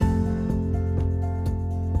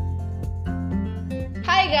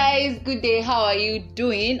guys, good day. How are you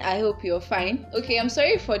doing? I hope you're fine. Okay, I'm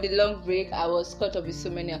sorry for the long break. I was caught up with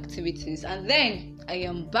so many activities, and then I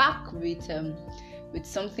am back with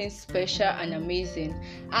something special and amazing.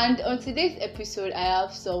 And on today's episode, I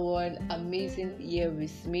have someone amazing here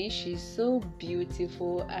with me. She's so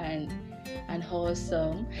beautiful and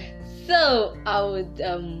wholesome. So I would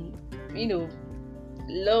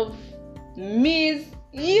love Miss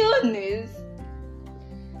Eunice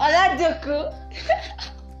Oladoku.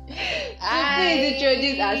 Please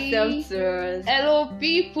introduce herself to us. Hello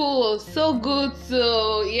people, so good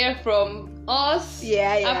to hear from us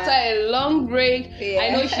after a long break. I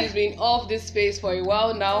know she's been off this space for a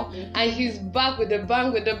while now, and she's back with the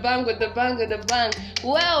bang.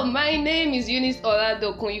 Well, my name is Eunice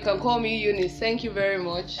Oladoku. You can call me Eunice. Thank you very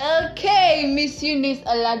much. Okay, Miss Eunice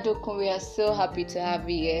Oladoku, we are so happy to have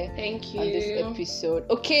you here. Thank you. On this episode.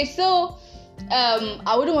 Okay, so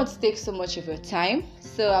I wouldn't want to take so much of your time,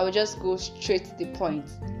 so I will just go straight to the point.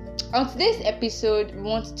 On today's episode, we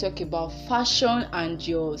want to talk about fashion and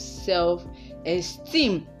your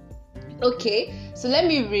self-esteem. Okay, so let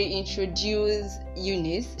me reintroduce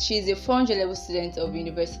Eunice. She's a 400 level student of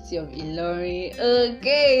University of Ilorin.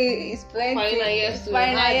 Okay, it's plenty. Final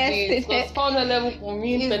year. Because 400 level for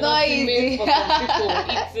me, it's not easy. For some people,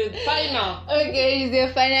 it's a final. Okay, she's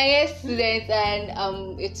a final year student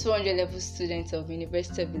and a 200 level student of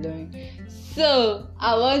University of Ilorin. So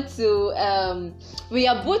I want to we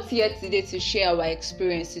are both here today to share our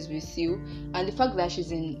experiences with you, and the fact that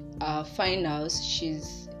she's in finals,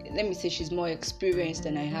 she's more experienced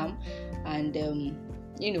than I am, and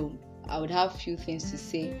I would have a few things to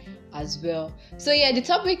say as well. So the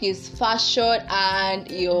topic is fashion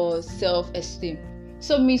and your self-esteem.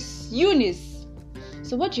 So Miss Eunice,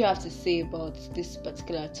 so what do you have to say about this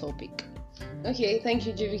particular topic? Okay, thank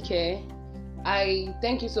you, JVK. I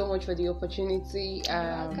thank you so much for the opportunity.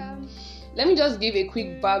 Welcome. Let me just give a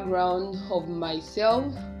quick background of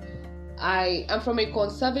myself. I am from a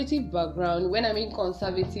conservative background. When I mean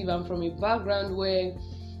conservative, I'm from a background where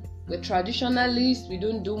we're traditionalists, we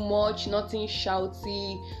don't do much, nothing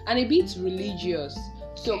shouty, and a bit religious.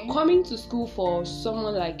 So coming to school for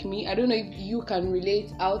someone like me, I don't know if you can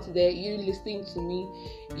relate out there, you listening to me,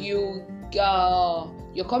 you're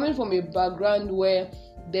coming from a background where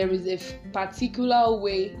there is a particular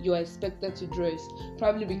way you're expected to dress,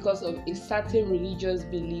 probably because of a certain religious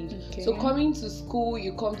belief. So coming to school,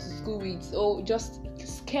 you come to school with just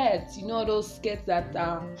skirts, those skirts that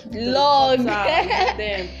are long.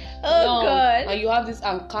 Them. Long. God. And you have this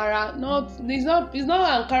Ankara. It's not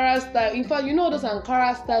Ankara style. In fact, those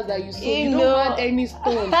Ankara styles that you saw. You don't have any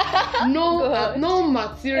stone, no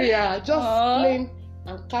material, just plain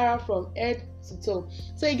Ankara from head to toe.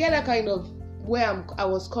 So you get that kind of where I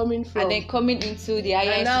was coming from, and then coming into the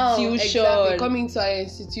higher institution. Exactly, coming to higher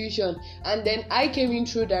institution, and then I came in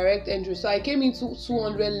through direct entry. So I came into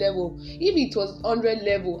 200 level. If it was 100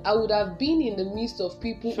 level, I would have been in the midst of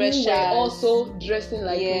people Freshers. Who were also dressing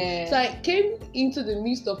like me. So I came into the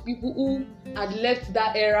midst of people who had left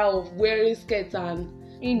that era of wearing skirts and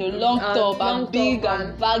long top and big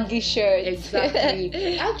and baggy shirts.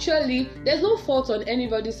 Exactly. Actually, there's no fault on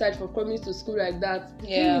anybody's side for coming to school like that.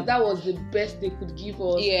 That was the best they could give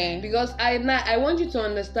us. Because I want you to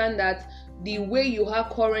understand that the way you are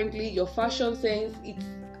currently, your fashion sense,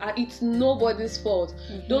 it's nobody's fault.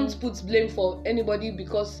 Don't put blame for anybody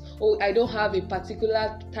because I don't have a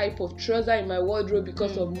particular type of trouser in my wardrobe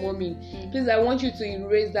because of mommy. Please, I want you to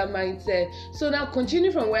erase that mindset. So now,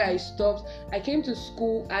 continue from where I stopped. I came to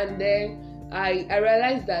school, and then I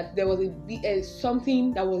realized that there was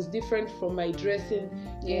something that was different from my dressing.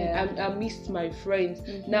 I missed my friends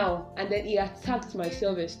now, and then it attacked my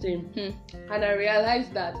self-esteem. And I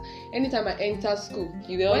realized that anytime I enter school,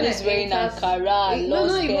 you were always wearing Ankara.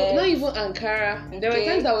 Not even Ankara. There were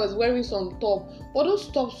times I was wearing some top, but those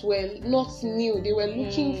tops were not new. They were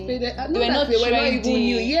looking faded. They were not even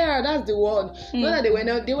new. Yeah, that's the word. Not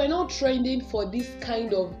that they were not trending for this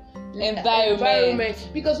kind of environment,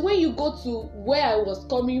 because when you go to where I was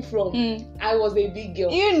coming from, I was a big girl.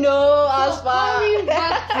 As far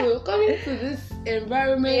coming to this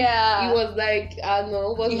environment, it was like I don't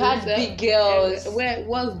know. You had big girls. Where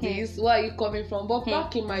was this? Where are you coming from? But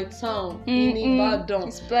back in my town, in Ibadan,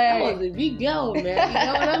 I was a big girl, man. You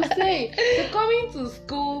know what I'm saying? So coming to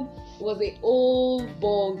school was a old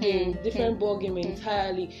ball game, different ball game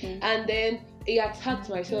entirely, and then it attacked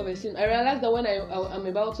my self-esteem. I realized that when I'm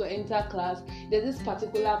about to enter class, there's this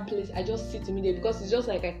particular place I just sit immediately, because it's just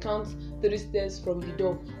like I count 3 steps from the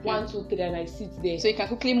door, 1, 2, 3, and I sit there. So you can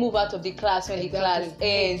quickly move out of the class when the class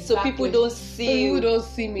ends, so people don't see you. People don't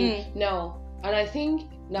see me now. And I think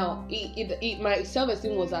Now, my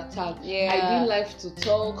self-esteem was attacked. Yeah. I didn't like to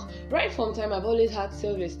talk. Right from time, I've always had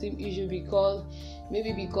self-esteem issue because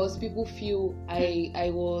people feel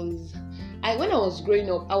when I was growing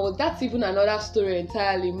up, that's even another story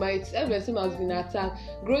entirely. My self-esteem has been attacked.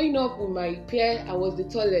 Growing up with my peer, I was the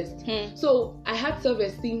tallest. So I had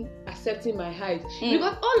self-esteem accepting my height.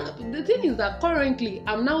 Because the thing is that currently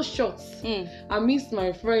I'm now short. I miss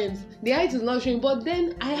my friends. The height is not showing, but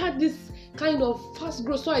then I had this kind of fast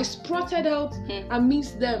growth, so I sprouted out and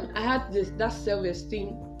missed them. I had that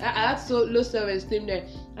self-esteem. I had so low self-esteem there.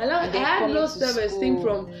 I had low self-esteem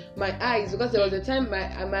from my eyes, because there was a time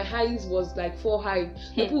my eyes was like 4 high.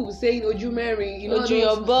 People would say, Oju Mary, Oju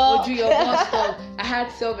your boss stuff. I had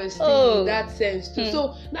self-esteem in that sense too.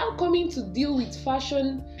 So now coming to deal with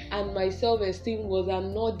fashion and my self-esteem was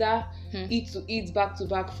another eat back to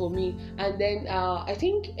back for me. And then I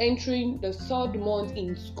think entering the 3rd month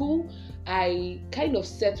in school, I kind of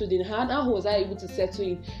settled in. How was I able to settle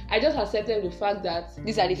in? I just accepted the fact that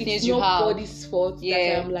these are the things you have. It's nobody's fault that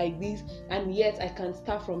I am like this, and yet I can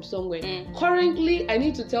start from somewhere. Currently, I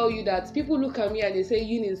need to tell you that people look at me and they say,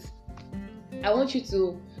 Eunice, I want you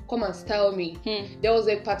to come and style me. There was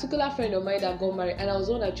a particular friend of mine that got married, and I was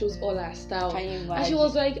the one that chose all her style. And she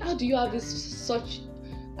was like, how do you have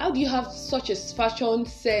such a fashion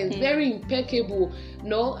sense? Very impeccable.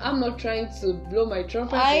 No, I'm not trying to blow my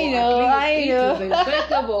trumpet. I know. It's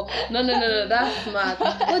impeccable. No, that's smart.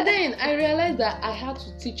 But then I realized that I had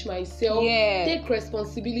to teach myself, take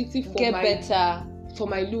responsibility for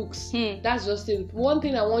my looks. That's just it. One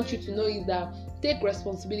thing I want you to know is that take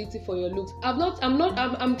responsibility for your looks. I'm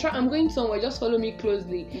going somewhere. Just follow me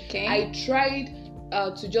closely. Okay. I tried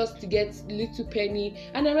to get little penny,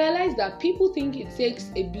 and I realized that people think it takes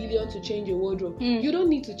 $1 billion to change a wardrobe. You don't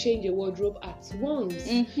need to change a wardrobe at once.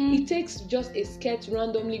 It takes just a skirt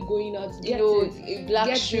randomly going out, a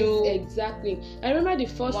black shoe. Exactly. I remember the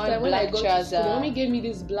first time when I got to school, mommy gave me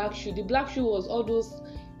this black shoe. The black shoe was all those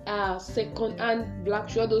second-hand black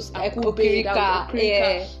shoe, all those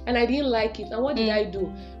Akubeka, and I didn't like it. And what did I do?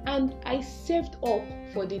 And I saved up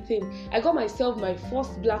for the thing. I got myself my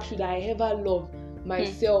first black shoe that I ever loved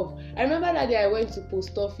myself. I remember that day I went to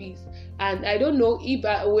post office, and I don't know if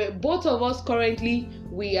both of us currently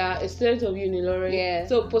we are a student of Unilorin.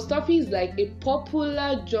 So post office is like a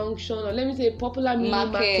popular junction, or let me say a popular mini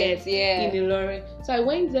market in Ilorin. So I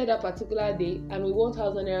went there that particular day, and with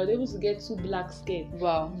 1,000 naira I was able to get 2 black skirts.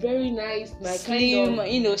 Wow, very nice. My slim,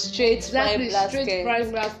 kind of, straight prime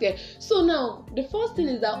black skirt. So now the first thing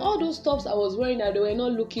is that all those tops I was wearing that they were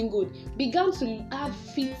not looking good began to have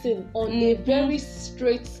fitting on a very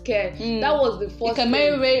straight skirt. That was the first. You can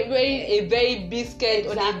wearing a very big skirt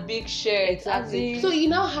on a big shirt. Exactly. So it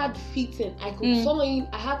now had fitting. I could sew in.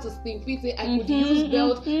 I had to slim fit it. I could use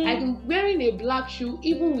belt. I could wearing a black shoe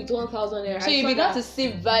even with 1,000 naira. So you began to see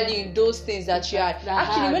value in those things that you had.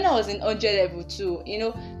 Actually, when I was in 100 level too,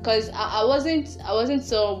 because I wasn't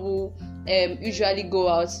someone who usually go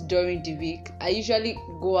out during the week. I usually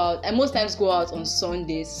go out. I most times go out on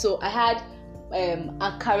Sundays. So I had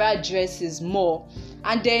Ankara dresses more,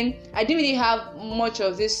 and then I didn't really have much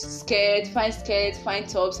of this fine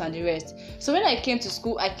tops and the rest. So when I came to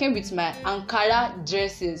school, I came with my Ankara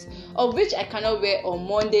dresses, of which I cannot wear on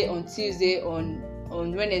Monday, on Tuesday, on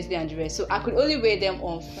Wednesday and the rest. So I could only wear them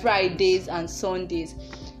on Fridays and Sundays.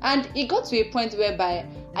 And it got to a point whereby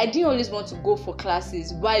I didn't always want to go for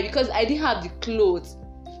classes. Why? Because I didn't have the clothes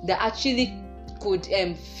that actually could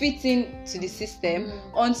fit in to the system.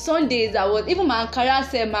 On Sundays, I was even my Ankara,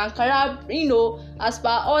 as per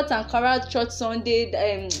all Ankara church Sunday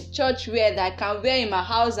church wear that I can wear in my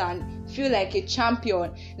house and feel like a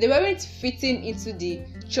champion, they weren't fitting into the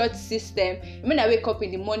church system. When I wake up in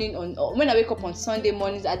the morning when I wake up on Sunday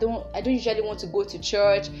mornings, I don't usually want to go to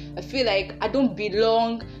church. I feel like I don't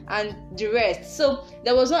belong and the rest. So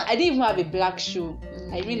I didn't even have a black shoe.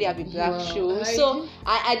 I really have a black shoe. So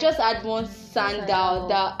I just had one sandal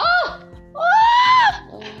that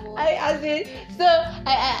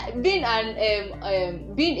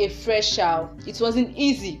being a fresher, it wasn't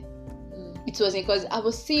easy. It wasn't, because I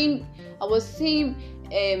was seeing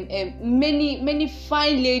many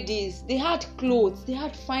fine ladies. They had clothes, they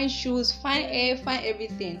had fine shoes, fine hair, fine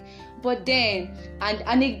everything. But then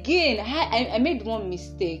and again, I made one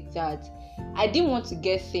mistake, that I didn't want to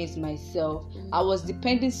get things myself. I was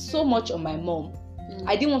depending so much on my mom.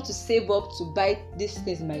 I didn't want to save up to buy these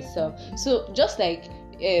things myself. So just like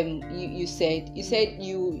you said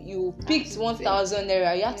you picked 1,000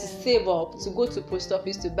 naira, you had to save up to go to post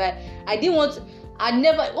office to buy. What's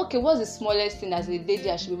the smallest thing as a lady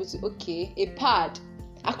I should be able to? Okay, a pad.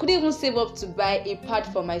 I couldn't even save up to buy a pad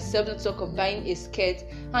for myself, not talk of buying a skirt.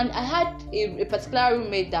 And I had a particular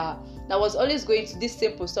roommate that was always going to this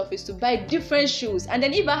same post office to buy different shoes. And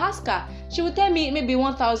then if I ask her, she would tell me maybe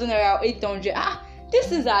 1,000 or 800. These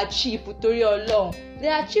things are cheap, long.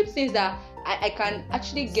 There are cheap things that I can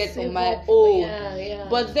actually get on my own. Yeah.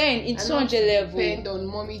 But then in 200 level, depend on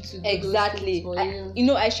mommy to do exactly. Those things for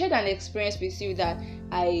you. I shared an experience with you that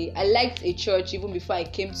I liked a church even before I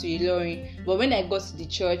came to Ilorin. But when I got to the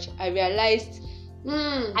church, I realized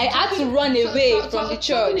I had to run away from the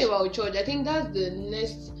church. Talking about church, I think that's the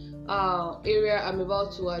next area I'm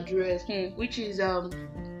about to address, which is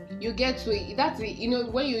you get to that's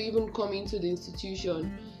it. When you even come into the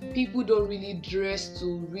institution, people don't really dress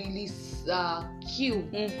to really kill,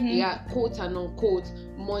 quote and unquote,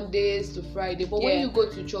 Mondays to Friday. But when you go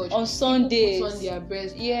to church on Sundays, put on their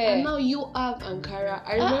best. And now you have Ankara.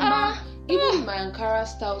 I remember even my Ankara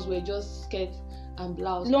styles were just skirts and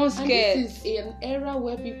blouse. Long skirt. And this is an era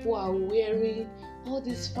where people are wearing all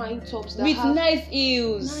these fine tops that with have nice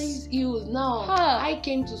heels. Now I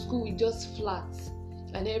came to school with just flats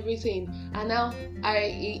and everything, and now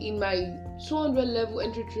in my 200 level,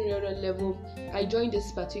 entry 300 level, I joined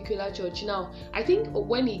this particular church. Now, I think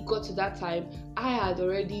when it got to that time, I had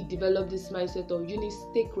already developed this mindset of you need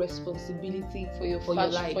to take responsibility for your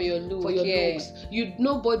life, for your look, for your looks.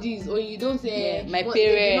 Nobody's, or you don't say my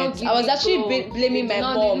parents. I was actually blaming my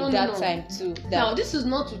mom that time too. Now, this is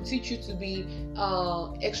not to teach you to be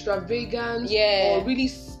extravagant or really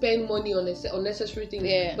spend money on unnecessary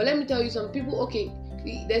things. But let me tell you, some people,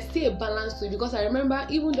 there's still a balance to it, because I remember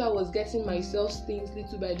even though I was getting myself things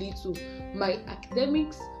little by little, my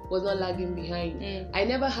academics was not lagging behind. I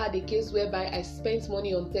never had a case whereby I spent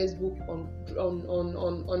money on textbook on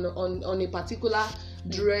a particular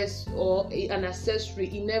dress or an accessory.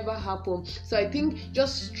 It never happened. So I think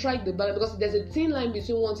just strike the balance, because there's a thin line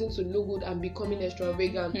between wanting to look good and becoming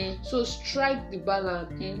extravagant. So strike the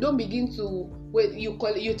balance. Don't begin to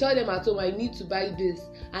you tell them at home, I need to buy this,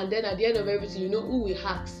 and then at the end of everything, who will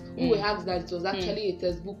hacks that it was actually a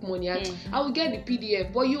textbook money, and I will get the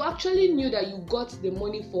PDF, but you actually knew that you got the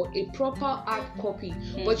money for a proper hard copy,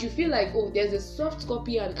 but you feel like, there's a soft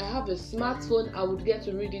copy and I have a smartphone, I would get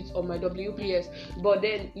to read it on my WPS, but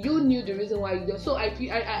then you knew the reason why you don't. So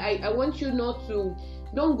I want you not to.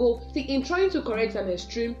 Don't go. See, in trying to correct an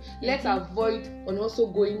extreme, let's avoid on also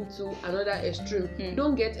going to another extreme.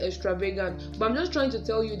 Don't get extravagant. But I'm just trying to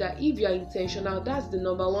tell you that if you are intentional, that's the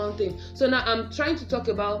number one thing. So now I'm trying to talk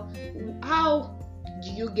about how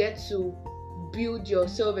do you get to build your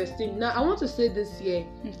self-esteem. Now, I want to say this here.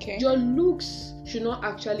 Your looks should not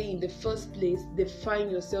actually in the first place define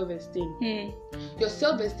your self-esteem. Your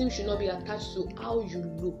self-esteem should not be attached to how you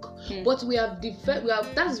look. But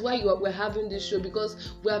that's why we're having this show,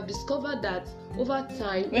 because we have discovered that over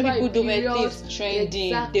time, when people do things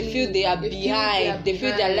trending, they feel they are behind. They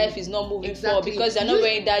feel their life is not moving forward because they're not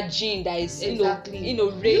wearing that jean that is raining.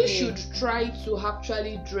 You should try to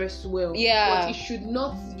actually dress well. But it should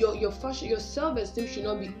not, your fashion, your self-esteem should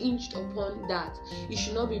not be hinged upon that. It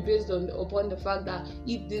should not be based upon the fact that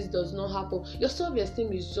if this does not happen, your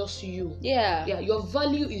self-esteem is just you. Your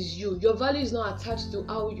value is you. Your value is not attached to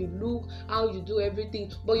how you look, how you do everything,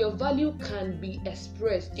 but your value can be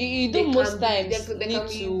expressed. You do most times need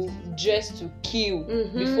to dress to kill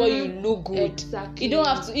before you look good. You don't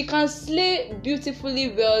have to. You can slay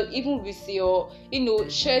beautifully well even with your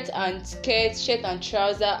shirt and skirt, shirt and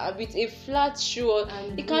trouser, and with a flat shoe.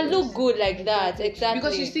 It can look good like that. Exactly.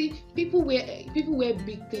 Because you see, people wear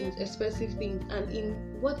big things, expensive things, and in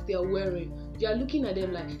what they are wearing, you are looking at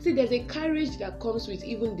them like, see, there's a courage that comes with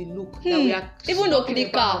even the look that we are even talking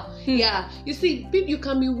about. You see, you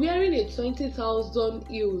can be wearing a 20,000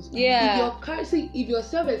 heels. If your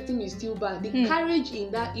self-esteem is still bad, the courage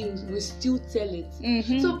in that heels will still tell it.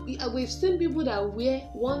 So we've seen people that wear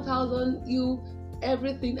 1,000 heel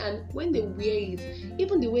everything, and when they wear it,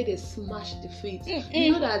 even the way they smash the feet,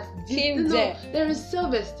 you know that there is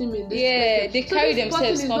self-esteem in this person. They carry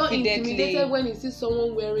themselves confidently. Not intimidated when you see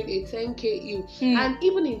someone wearing a 10k heel, and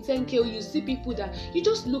even in 10k you see people that you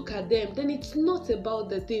just look at them, then it's not about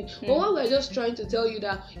the thing. But what we're just trying to tell you,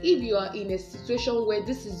 that if you are in a situation where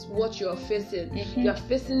this is what you are facing, you are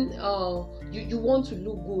facing you want to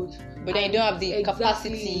look good, but then you don't have the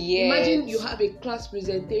capacity. Imagine you have a class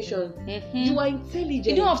presentation. You are intelligent.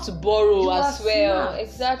 You don't have to borrow as well. Smart.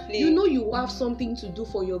 Exactly. You have something to do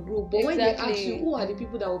for your group, but when they ask you who are the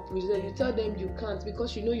people that will present, you tell them you can't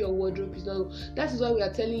because your wardrobe is not. That is why we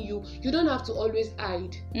are telling you don't have to always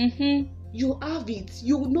hide. you have it.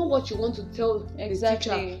 You know what you want to tell the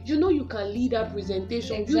teacher. You know you can lead a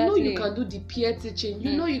presentation. You know you can do the peer teaching.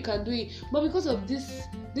 You know you can do it. But because of this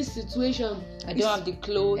situation, I don't have the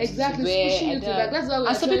clothes to wear. That's why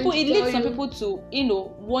and some people, it leads some people to, you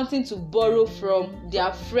know, wanting to borrow from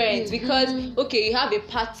their friends because okay, you have a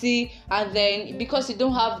party and then because you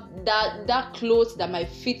don't have that clothes that might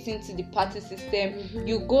fit into the party system,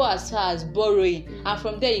 you go as far as borrowing, and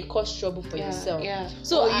from there you cause trouble for yourself.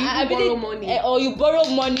 So I borrow money, or you borrow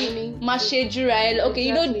money, okay,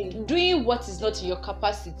 you know, doing what is not in your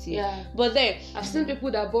capacity. But then I've seen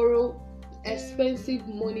people that borrow expensive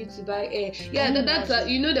money to buy air. That's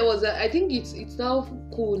you know, there was I think it's now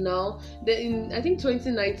cool now. In I think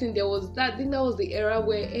 2019 there was that. I think that was the era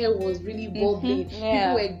where air was really bubbling.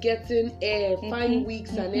 People were getting air, fine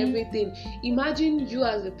wigs and everything. Imagine you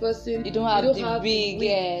as a person, you don't have the wig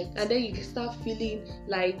yet, and then you start feeling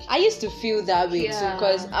like. I used to feel that way too,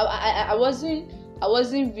 because I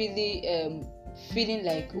wasn't really feeling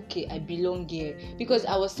like, okay, I belong here, because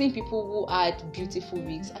I was seeing people who had beautiful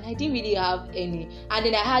wigs and I didn't really have any, and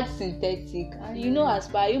then I had synthetic, and you know, as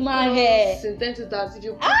per human hair, synthetic that if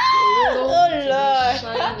you put Lord.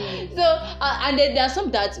 So and then there are some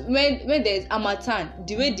that when there's harmattan,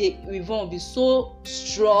 the way they weave will be so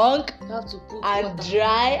strong and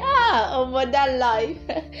dry. But that life.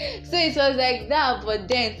 So it was like that, but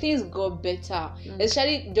then things got better,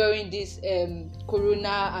 especially during this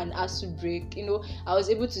Corona and ASU break. You know, I was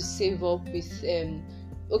able to save up with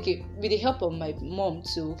with the help of my mom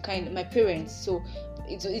too, my parents. So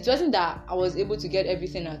it wasn't that I was able to get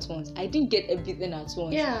everything at once. I didn't get everything at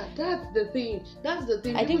once. Yeah, that's the thing.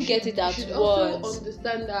 I didn't get it at once. You should also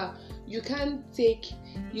understand that you can't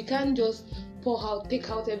just take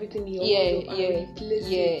out everything in your wardrobe and replace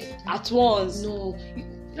it at once. No,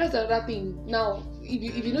 that's another thing. Now,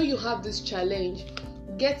 if you know you have this challenge,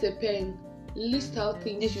 get a pen. List out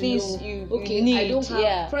things you need. I don't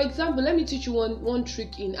have. For example, let me teach you one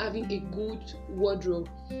trick in having a good wardrobe.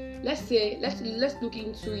 Let's look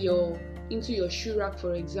into your shoe rack,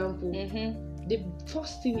 for example. The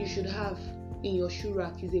first thing you should have in your shoe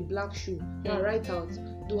rack is a black shoe. Now write out,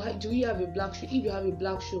 do you have a black shoe? If you have a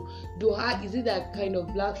black shoe, is it that kind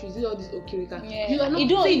of black shoe? Is it all this Okirika? You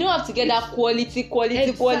don't have to get that quality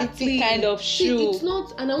kind of shoe. See, it's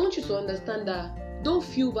not, and I want you to understand that. Don't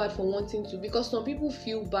feel bad for wanting to, because some people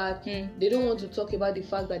feel bad. They don't want to talk about the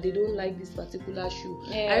fact that they don't like this particular shoe.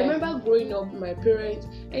 I remember growing up, my parents,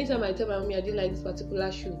 anytime I tell my mommy I didn't like this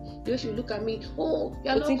particular shoe, they would look at me, oh,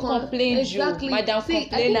 you're not complaining. Exactly. Madam See,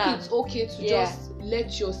 complainer. I think it's okay to just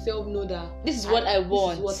let yourself know that this is what I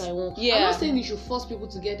want. This is what I want. I'm not saying you should force people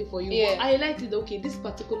to get it for you, but I liked it. Okay, this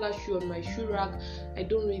particular shoe on my shoe rack, I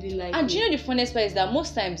don't really like it. And you know the funniest part is that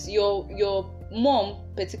most times your mom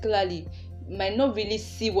particularly might not really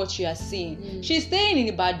see what you are seeing. She's staying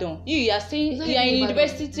in Ibadan. You are saying you are in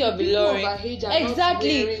University of Ilorin.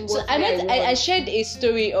 Exactly. So I shared a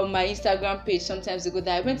story on my Instagram page sometimes ago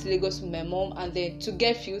that I went to Lagos with my mom and then to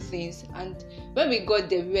get few things, and when we got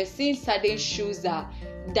there we were seeing certain shoes that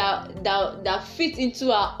fit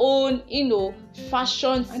into our own,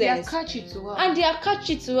 fashion sense. And they are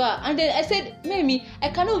catchy to her. And then I said, Mimi, I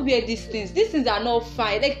cannot wear these things. These things are not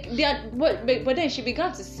fine. Like they are, but then she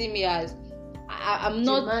began to see me as I'm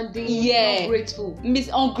not demanding, ungrateful.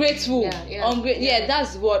 Ungrateful.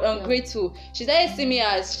 That's what ungrateful. She started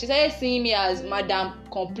seeing me as Madam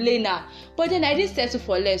Complainer. But then I didn't settle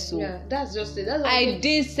for less. So that's just it. I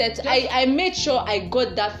didn't settle. I made sure I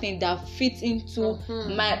got that thing that fits into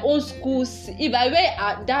my own school. If I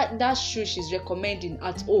wear that shoe she's recommending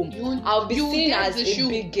at home, I'll be seen as a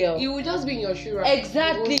big girl. You will just be in your shoe rack.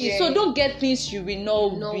 Exactly. So don't get things you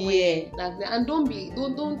will not wear. And don't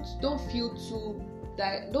feel too.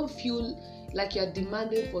 Don't feel like you're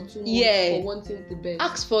demanding for too much for wanting the best.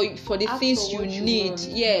 Ask for the things you need.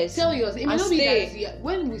 Yes. Tell yours. It may not be that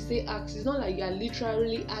when we say ask, it's not like you're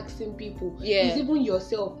literally asking people. It's even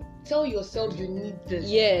yourself. Tell yourself you need this.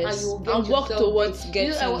 Yes. And you will get and work towards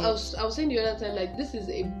getting it. I was saying the other time, like, this is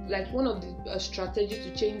one of the strategies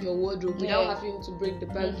to change your wardrobe without having to break the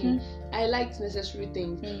bank. I liked necessary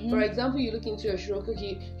things. For example, you look into your shoe,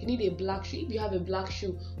 okay, you need a black shoe. If you have a black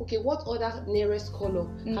shoe, okay, what other nearest color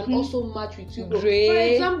can also match with you? Gray. For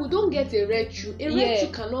example, don't get a red shoe. A red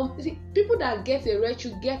shoe cannot. See, people that get a red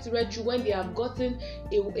shoe when they have gotten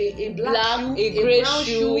a black shoe, a gray a brown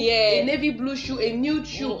shoe, a navy blue shoe, a nude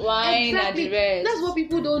shoe. Exactly. That's what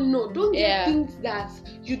people don't know. Don't get things that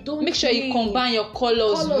you don't. Make sure you combine your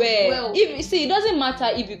colors well. If it doesn't matter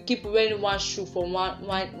if you keep wearing one shoe for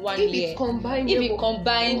one year. it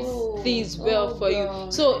combines things well for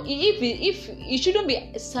you. So if you shouldn't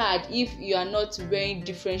be sad if you are not wearing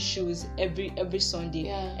different shoes every Sunday,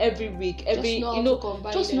 every week,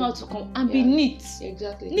 just know how to come and be neat.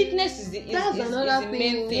 Exactly. Neatness is the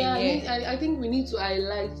main thing. I think we need to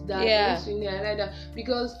highlight that.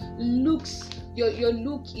 Because looks, your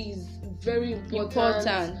look is very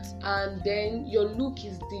important, and then your look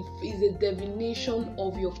is a definition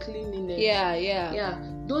of your cleanliness.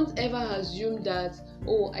 Don't ever assume that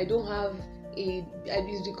I don't have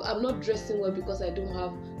I'm not dressing well because I don't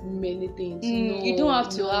have many things. You don't have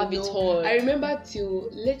to have it all. I remember till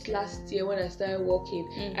late last year when I started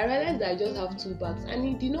working, I realized that I just have 2 bags, and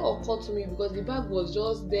it did not occur to me because the bag was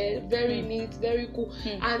just there, very neat, very cool.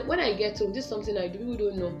 And when I get home, this is something I do. People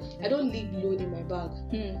don't know. I don't leave load in my bag.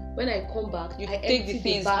 When I come back, I empty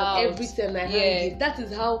the bag out. Every time I hang it. That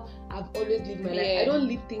is how I've always lived my life. I don't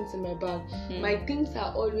leave things in my bag. My things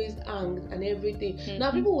are always hanged and everything.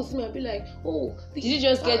 Now people will see me and be like, did you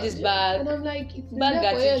just get this bag? And I'm like, it's bag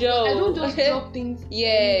that at your I don't just drop things.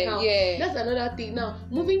 That's another thing. Now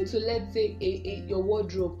moving to, let's say, your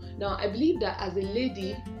wardrobe. Now I believe that as a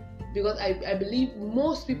lady, because I believe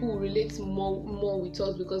most people will relate more with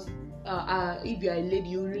us, because if you're a lady,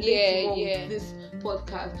 you relate more with this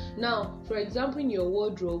podcast. Now, for example, in your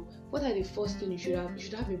wardrobe, what are the first things you should have? You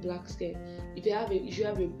should have a black skirt. If you have you should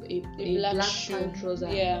have a black pant trouser.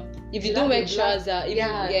 If you don't wear trouser, you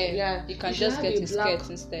can just get a skirt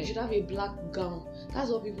instead. You should have a black gown. That's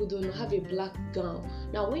what people don't know. Have a black gown.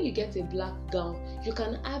 Now, when you get a black gown, you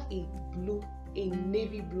can have a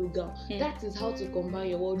navy blue gown. That is how to combine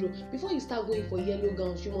your wardrobe. Before you start going for yellow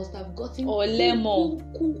gowns, you must have gotten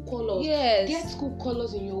cool colors. Get cool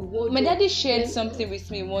colors in your wardrobe. My daddy shared something with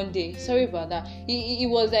me one day. Sorry about that. He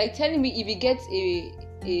was like telling me, if he gets a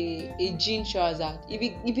jean trouser,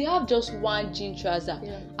 if you have just one jean trouser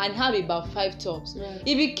and have about 5 tops,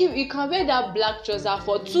 if you can wear that black trouser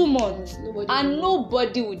for 2 months,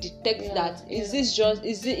 nobody will detect that it's just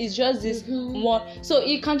this one. So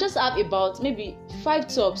you can just have about maybe 5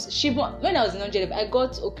 tops. When I was in Nigeria, I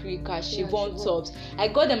got Okrika Shibon tops. I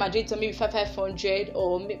got them at maybe 500,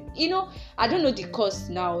 or I don't know the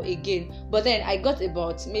cost now again, but then I got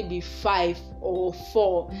about maybe 5 or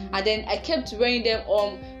 4, and then I kept wearing them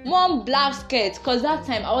on one black skirt, because that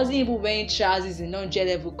time I wasn't even wearing trousers in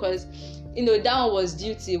Nigeria level, because that one was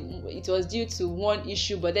due to one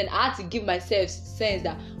issue. But then I had to give myself sense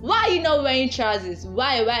that, why are you not wearing trousers?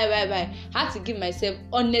 Why? I had to give myself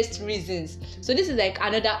honest reasons. So this is like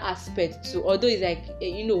another aspect too, although it's like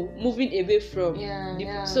moving away from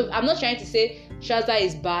So I'm not trying to say trouser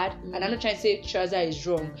is bad, and I'm not trying to say trouser is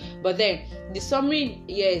wrong, but then the summary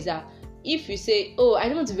here is that if you say, I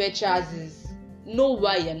don't want to wear trousers, know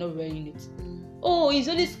why you're not wearing it. It's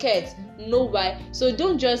only skirts, know why. So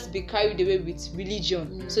don't just be carried away with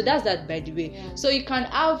religion. So that's that, by the way. So you can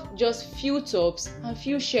have just few tops and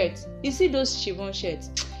few shirts. You see those chiffon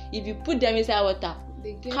shirts, if you put them inside water,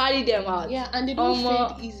 carry them out. And they don't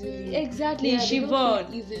fade easily. Exactly,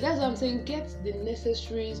 chiffon. That's what I'm saying. Get the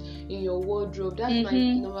necessaries in your wardrobe. That's my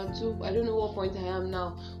number 2. I don't know what point I am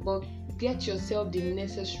now, but get yourself the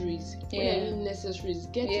necessaries. When I mean necessaries,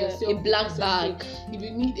 get yourself a black bag. If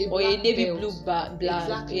you need a or black a navy belt, blue bag,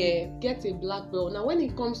 get a black belt. Now, when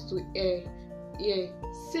it comes to hair,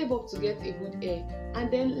 save up to get a good hair, and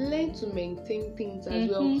then learn to maintain things as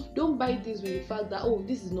well. Don't buy this with the fact that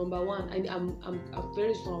this is number 1 and I'm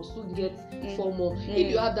very strong, I'll still get 4 more.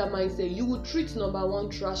 If you have that mindset, you will treat number 1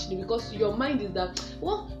 trashly, because your mind is that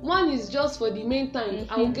 1 is just for the main time.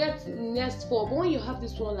 I'll get next 4. But when you have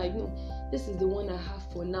this one, like, no, this is the one I have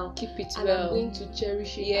for now. Keep it and well. I'm going to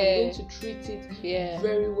cherish it. I'm going to treat it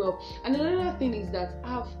very well. And another thing is that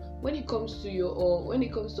when it comes to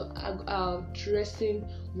dressing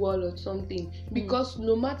well or something, because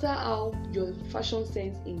no matter how your fashion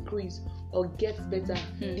sense increase or gets better,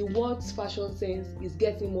 the world's fashion sense is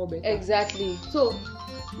getting more better. Exactly. So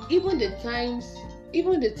even the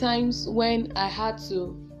times when I had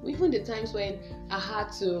to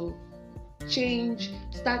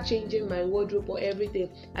start changing my wardrobe or everything,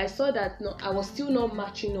 I saw that I was still not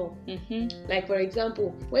matching up. Like, for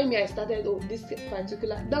example, when I started this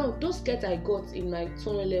particular, those skirts I got in my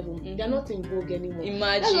 2011, they're not in vogue anymore.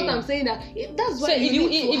 Imagine. That's what I'm saying. That's why you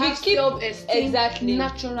need to have self-esteem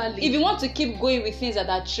naturally. If you want to keep going with things that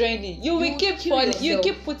are trending, you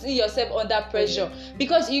keep putting yourself under pressure,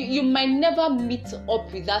 because you might never meet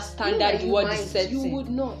up with that standard the world is setting. You would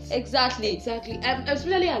not. Exactly.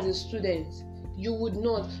 Especially as a student. you would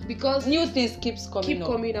not, because new things keep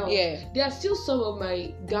coming out. Yeah, there are still some of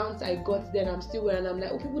my gowns I got then I'm still wearing. I'm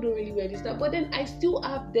like, oh, people don't really wear this stuff, but then I still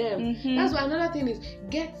have them. That's why another thing is,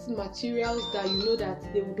 get materials that you know that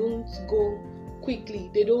they don't go quickly,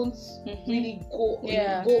 they don't really go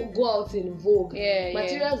out in vogue.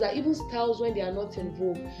 Materials that even styles when they are not in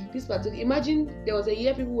vogue. This particular, imagine there was a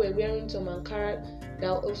year people were wearing some Ankara,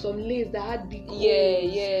 some lace that had big holes.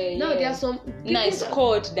 Now there are some nice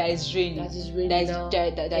cord that is raining. That is raining now.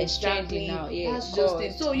 That is trending now. Yeah, that's just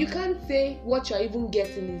it. So you can't say what you're even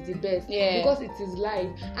getting is the best. Because it is live,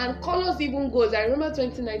 and colors even goes. I remember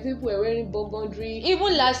 2019 people were wearing burgundy.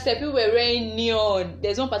 Even last year people were wearing neon.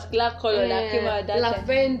 There's one particular color that came out. That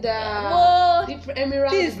lavender, different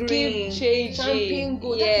emerald green, champagne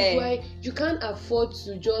gold. That is why you can't afford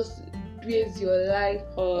to just base your life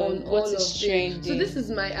on all of this. Trending. So this is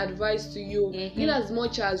my advice to you. In as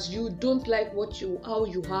much as you don't like how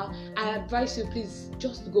you are, I advise you, please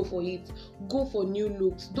just go for it. Go for new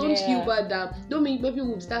looks. Don't feel bad that don't make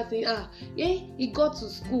people will start saying, he got to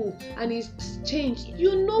school and he's changed.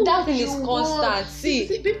 You know that thing is constant.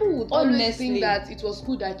 See, people would always think that it was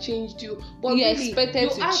school that changed you, but you really,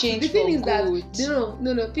 expected to change. The thing is good. that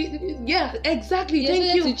no, yeah, exactly.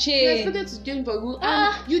 Thank you. To change. You expected to change for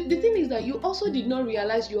good. The thing is that you also did not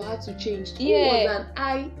realize you had to change. School was an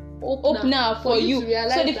eye-opener for you.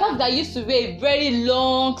 So the fact that you used to wear very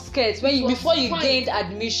long skirts before you gained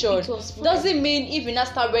admission doesn't mean if you now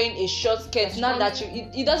start wearing a short skirt now that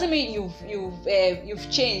it doesn't mean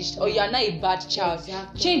you've changed or you are not a bad child.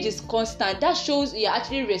 Exactly. Change is constant. That shows you're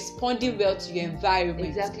actually responding well to your environment.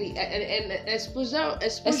 Exactly. And exposure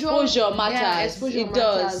matters. Exposure it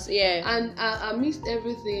does. Yeah. And amidst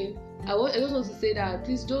everything, I just want to say that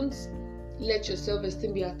please don't let your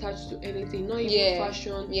self-esteem be attached to anything, not even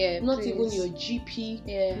fashion, not even your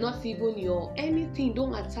GP, not even your anything.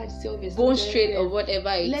 Don't attach self-esteem. Bone straight or whatever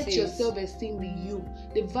it is. Let your self-esteem be you.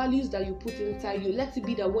 The values that you put inside you. Let it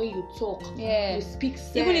be that when you talk, you speak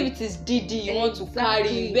sense. Even if it is Didi you want to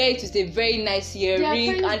carry, wear it with a very nice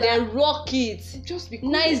earring and then rock it. Just be cool.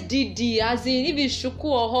 Nice Didi, as in if it's shuku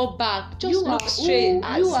or hot back, just look straight.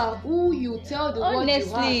 You are who you tell the world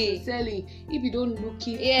you are sincerely. If you don't look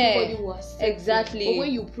it, nobody will. Exactly. But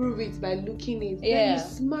when you prove it by looking it, then you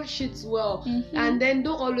smash it well. And then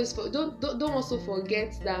don't also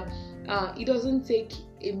forget that it doesn't take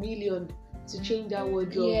a million to change that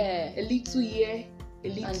wardrobe. A little here, a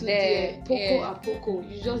little there, poco a poco,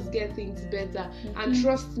 you just get things better. And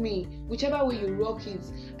trust me, whichever way you rock it,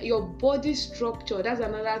 your body structure, that's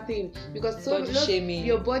another thing, because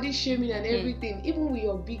your body shaming and everything, even with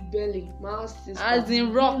your big belly, my sister, as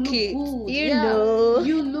in rock it,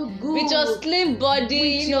 you look good with your slim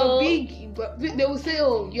body, with your big. They will say,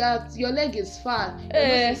 "Oh, your leg is fat. Your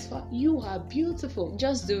nose is fat. You are beautiful,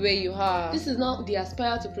 just the way you are." This is not the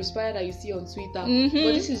aspire to perspire that you see on Twitter,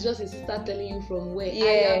 but this is just a sister telling you from where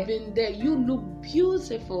I have been there. You look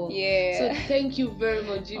beautiful. So thank you very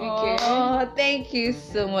much, GBK. Oh, thank you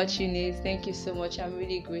so much, Eunice. Thank you so much. I'm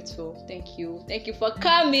really grateful. Thank you for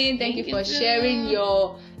coming. Thank you for sharing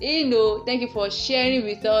thank you for sharing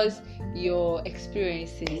with us your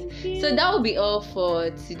experiences. So that will be all for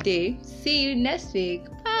today. See you next week.